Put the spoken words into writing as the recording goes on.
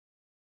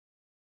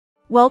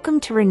Welcome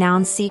to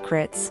Renowned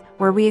Secrets,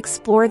 where we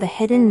explore the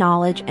hidden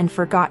knowledge and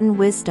forgotten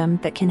wisdom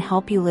that can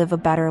help you live a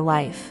better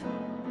life.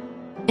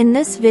 In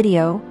this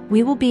video,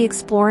 we will be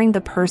exploring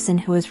the person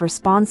who is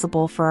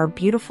responsible for our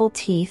beautiful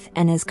teeth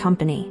and his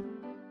company.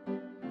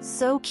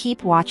 So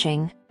keep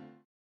watching.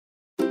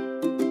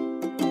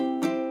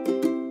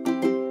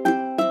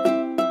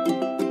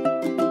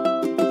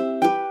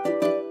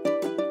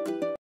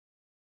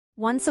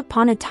 Once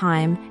upon a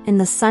time, in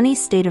the sunny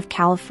state of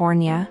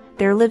California,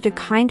 there lived a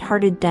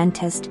kind-hearted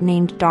dentist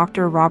named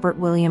Dr. Robert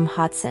William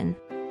Hutson.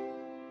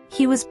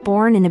 He was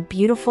born in a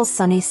beautiful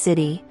sunny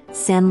city,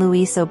 San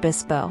Luis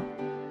Obispo.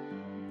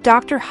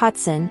 Dr.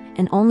 Hutson,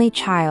 an only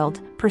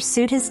child,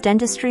 pursued his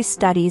dentistry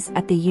studies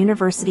at the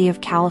University of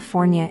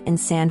California in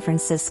San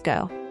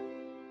Francisco.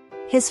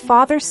 His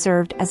father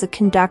served as a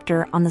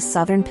conductor on the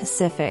Southern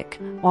Pacific,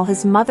 while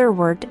his mother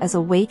worked as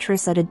a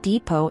waitress at a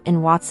depot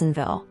in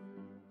Watsonville.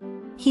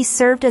 He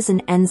served as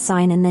an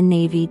ensign in the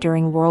Navy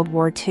during World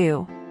War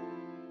II.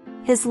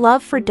 His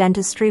love for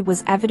dentistry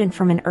was evident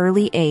from an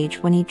early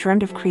age when he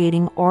dreamed of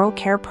creating oral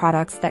care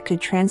products that could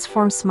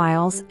transform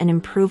smiles and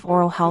improve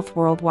oral health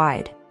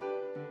worldwide.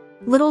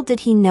 Little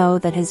did he know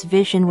that his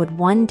vision would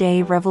one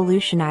day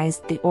revolutionize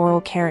the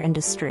oral care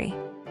industry.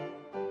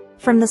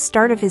 From the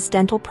start of his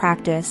dental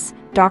practice,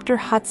 Dr.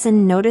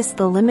 Hutson noticed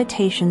the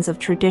limitations of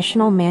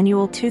traditional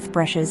manual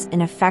toothbrushes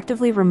in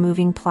effectively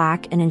removing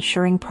plaque and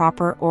ensuring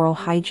proper oral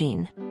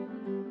hygiene.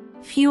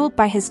 Fueled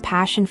by his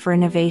passion for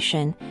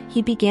innovation,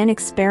 he began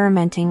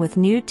experimenting with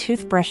new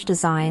toothbrush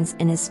designs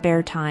in his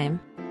spare time.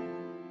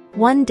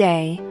 One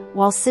day,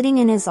 while sitting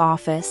in his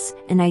office,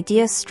 an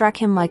idea struck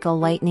him like a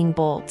lightning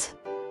bolt.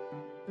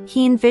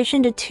 He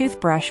envisioned a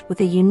toothbrush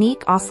with a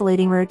unique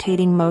oscillating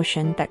rotating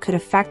motion that could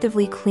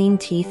effectively clean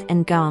teeth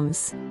and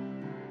gums.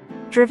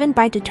 Driven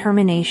by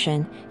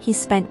determination, he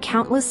spent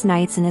countless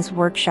nights in his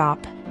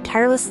workshop,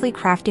 tirelessly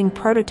crafting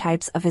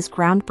prototypes of his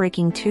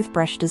groundbreaking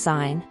toothbrush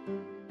design.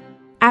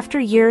 After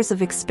years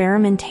of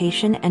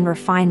experimentation and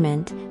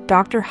refinement,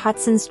 Dr.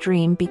 Hutson's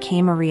dream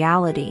became a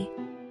reality.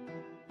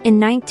 In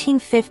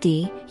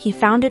 1950, he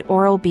founded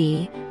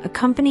Oral-B, a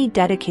company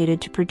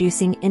dedicated to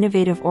producing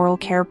innovative oral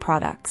care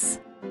products.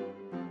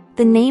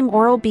 The name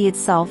Oral-B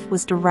itself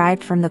was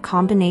derived from the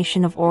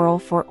combination of oral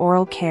for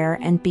oral care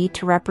and B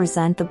to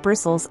represent the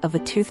bristles of a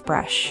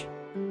toothbrush.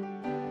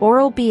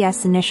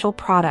 Oral-B's initial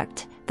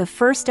product, the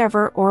first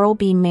ever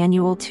Oral-B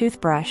manual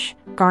toothbrush,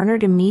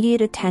 garnered immediate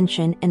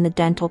attention in the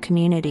dental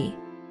community.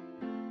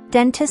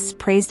 Dentists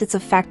praised its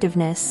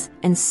effectiveness,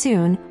 and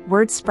soon,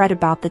 word spread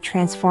about the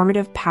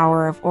transformative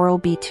power of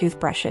Oral-B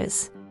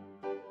toothbrushes.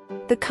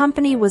 The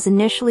company was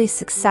initially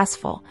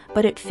successful,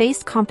 but it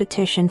faced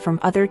competition from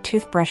other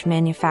toothbrush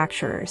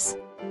manufacturers.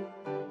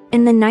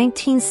 In the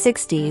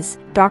 1960s,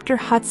 Dr.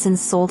 Hutson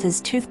sold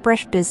his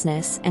toothbrush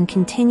business and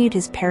continued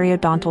his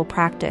periodontal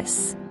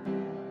practice.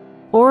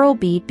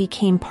 Oral-B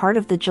became part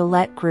of the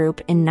Gillette Group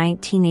in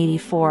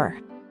 1984.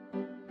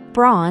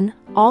 Braun,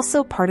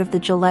 also part of the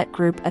Gillette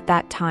Group at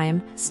that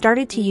time,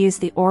 started to use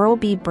the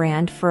Oral-B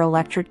brand for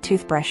electric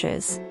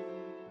toothbrushes.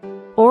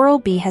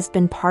 Oral-B has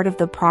been part of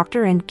the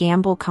Procter &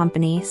 Gamble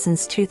company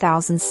since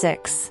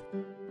 2006.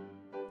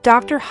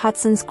 Dr.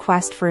 Hutson's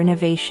quest for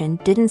innovation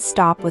didn't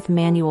stop with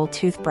manual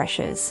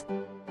toothbrushes.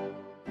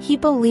 He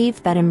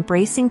believed that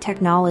embracing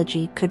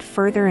technology could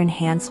further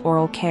enhance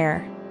oral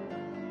care.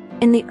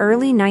 In the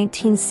early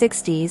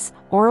 1960s,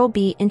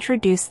 Oral-B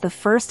introduced the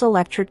first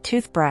electric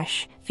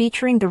toothbrush,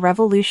 featuring the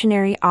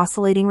revolutionary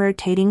oscillating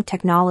rotating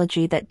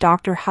technology that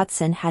Dr.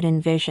 Hutson had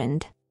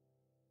envisioned.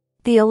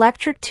 The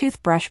electric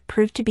toothbrush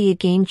proved to be a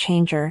game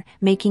changer,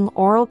 making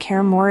oral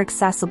care more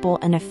accessible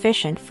and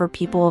efficient for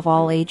people of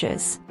all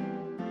ages.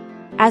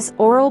 As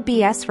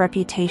Oral-B's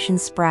reputation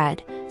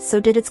spread, so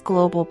did its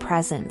global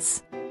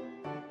presence.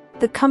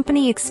 The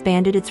company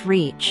expanded its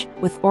reach,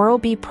 with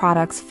Oral-B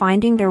products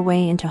finding their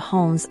way into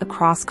homes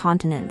across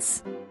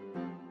continents.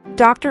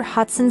 Dr.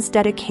 Hutson's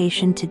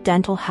dedication to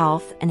dental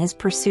health and his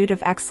pursuit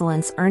of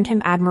excellence earned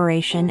him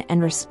admiration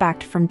and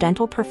respect from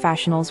dental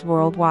professionals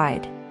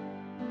worldwide.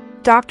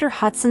 Dr.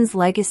 Hutson's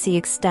legacy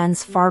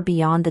extends far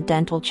beyond the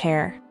dental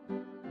chair.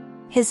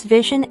 His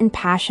vision and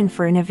passion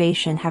for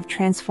innovation have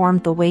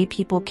transformed the way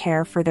people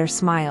care for their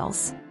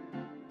smiles.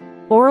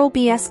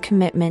 Oral-B's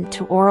commitment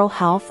to oral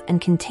health and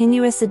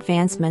continuous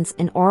advancements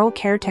in oral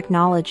care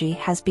technology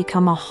has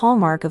become a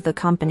hallmark of the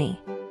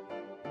company.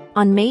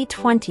 On May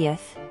 20,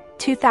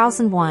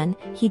 2001,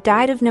 he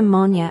died of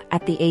pneumonia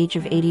at the age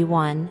of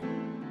 81.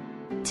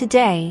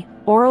 Today,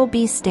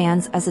 Oral-B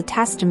stands as a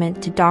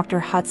testament to Dr.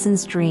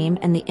 Hutson's dream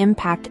and the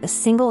impact a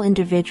single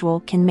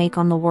individual can make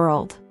on the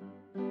world.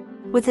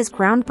 With his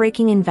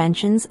groundbreaking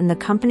inventions and the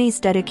company's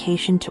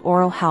dedication to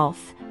oral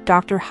health,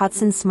 Dr.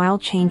 Hutson's Smile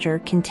Changer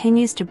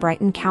continues to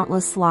brighten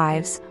countless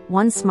lives,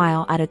 one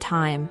smile at a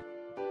time.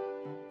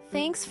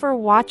 Thanks for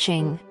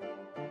watching.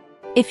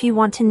 If you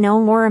want to know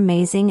more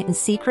amazing and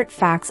secret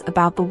facts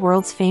about the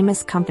world's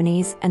famous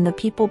companies and the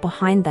people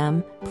behind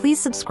them, please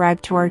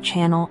subscribe to our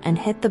channel and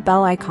hit the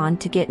bell icon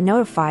to get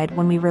notified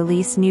when we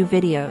release new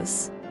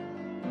videos.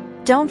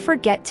 Don't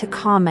forget to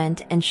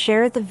comment and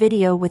share the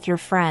video with your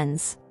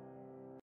friends.